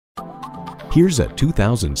Here's a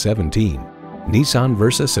 2017 Nissan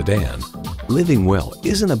Versa sedan. Living well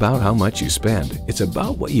isn't about how much you spend, it's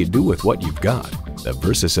about what you do with what you've got. The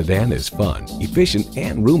Versa sedan is fun, efficient,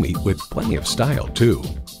 and roomy with plenty of style too.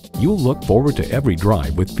 You'll look forward to every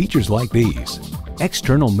drive with features like these: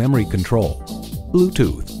 external memory control,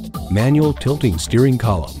 Bluetooth, manual tilting steering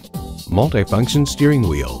column, multifunction steering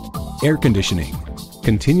wheel, air conditioning,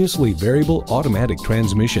 continuously variable automatic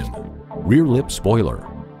transmission, rear lip spoiler,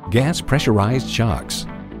 gas pressurized shocks,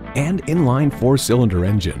 and inline 4-cylinder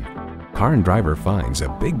engine. Car and Driver finds a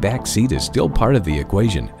big back seat is still part of the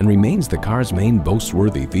equation and remains the car's main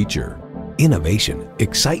boast-worthy feature. Innovation,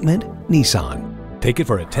 excitement, Nissan. Take it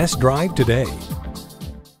for a test drive today.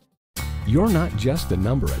 You're not just a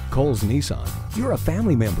number at Cowles Nissan. You're a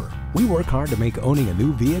family member. We work hard to make owning a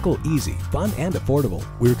new vehicle easy, fun, and affordable.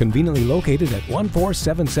 We're conveniently located at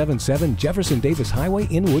 14777 Jefferson Davis Highway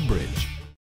in Woodbridge.